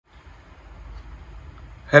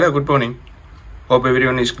Hello, good morning. Hope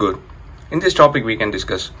everyone is good. In this topic, we can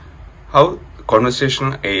discuss how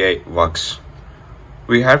conversational AI works.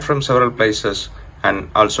 We heard from several places and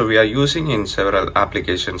also we are using in several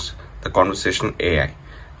applications the conversational AI.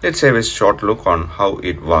 Let's have a short look on how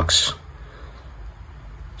it works.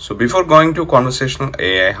 So before going to conversational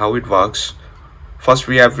AI, how it works, first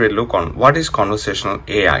we have a look on what is conversational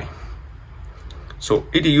AI. So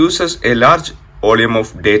it uses a large volume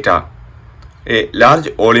of data, a large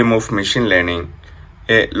volume of machine learning,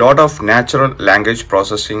 a lot of natural language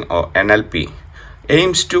processing or NLP,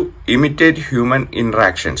 aims to imitate human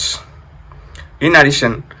interactions. In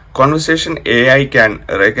addition, conversation AI can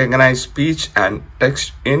recognize speech and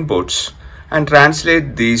text inputs and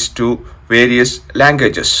translate these to various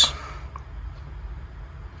languages.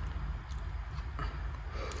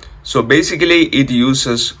 So basically it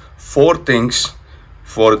uses four things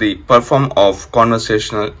for the perform of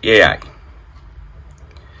conversational AI.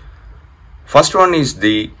 First one is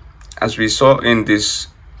as we saw in this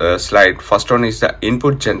slide, first one is the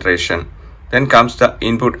input generation, then comes the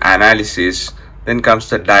input analysis, then comes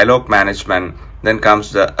the dialogue management, then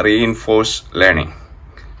comes the reinforced learning.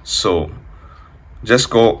 So just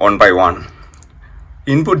go one by one.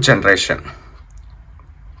 Input generation.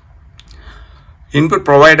 Input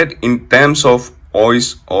provided in terms of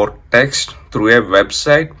voice or text through a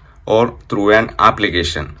website or through an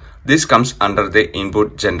application. This comes under the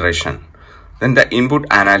input generation. Then the input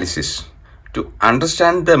analysis. To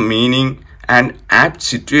understand the meaning and apt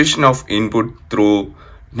situation of input through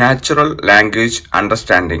natural language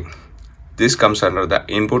understanding. This comes under the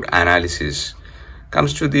input analysis.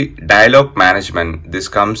 Comes to the dialogue management. This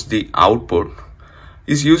comes the output.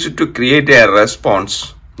 Is used to create a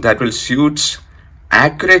response that will suit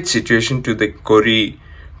accurate situation to the query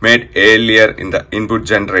made earlier in the input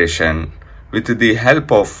generation with the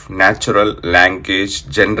help of natural language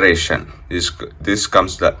generation. This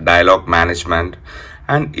comes the dialogue management,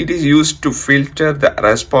 and it is used to filter the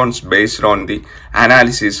response based on the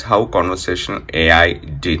analysis how conversational AI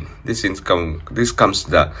did. This comes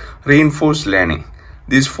the reinforced learning.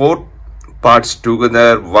 These four parts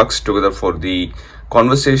together works together for the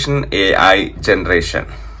conversational AI generation.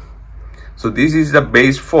 So this is the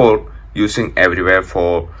base for using everywhere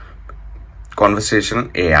for conversational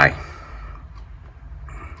AI.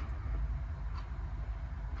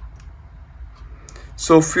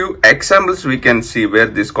 So few examples we can see where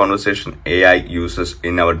this conversation AI uses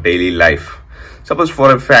in our daily life. Suppose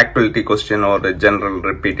for a faculty question or a general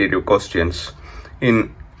repetitive questions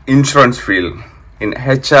in insurance field, in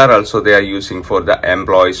HR also they are using for the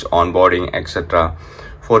employees onboarding, etc.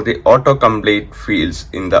 For the autocomplete fields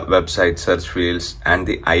in the website search fields and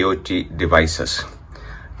the IoT devices.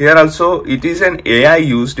 Here also it is an AI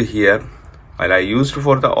used here. While I used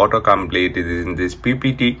for the autocomplete, it is in this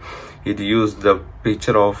PPT. It used the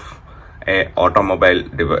picture of a automobile.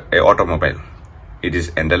 It is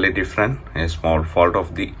entirely different, a small fault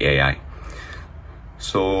of the AI.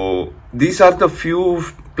 So these are the few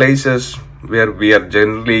places where we are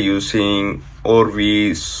generally using or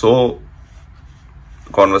we saw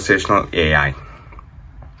conversational AI.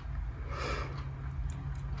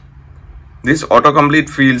 This autocomplete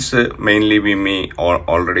fields mainly we may or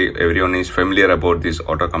already everyone is familiar about these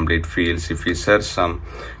autocomplete fields. If we search some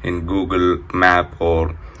in Google Map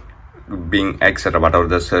or Bing, etc., whatever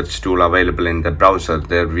the search tool available in the browser,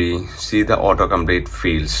 there we see the autocomplete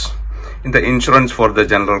fields. In the insurance for the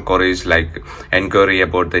general queries like inquiry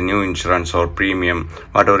about the new insurance or premium,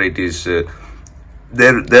 whatever it is,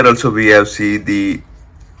 there also we have see the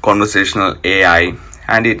conversational AI.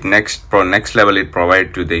 And it next level it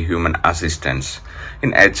provide to the human assistance. In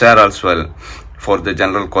HR as well, for the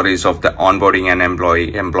general queries of the onboarding an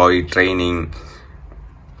employee training,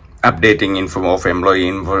 updating of employee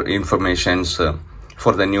informations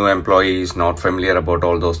for the new employees not familiar about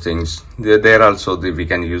all those things. There also we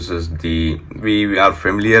can use we are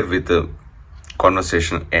familiar with the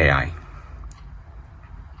conversational AI.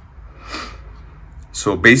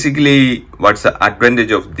 So basically, what's the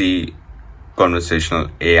advantage of the conversational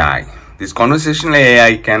AI? This conversational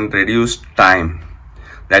AI can reduce time.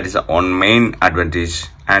 That is one main advantage,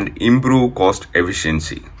 and improve cost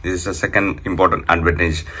efficiency. This is the second important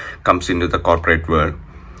advantage comes into the corporate world.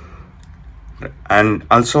 And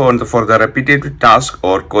also for the repetitive task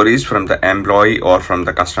or queries from the employee or from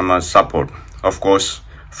the customer support, of course,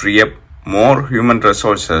 free up more human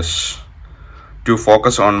resources to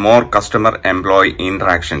focus on more customer employee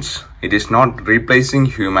interactions. It is not replacing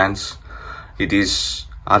humans. It is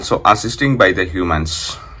also assisting by the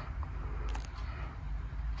humans.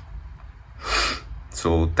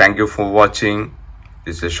 So thank you for watching.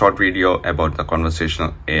 This is a short video about the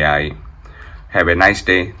conversational AI. Have a nice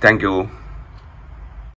day. Thank you.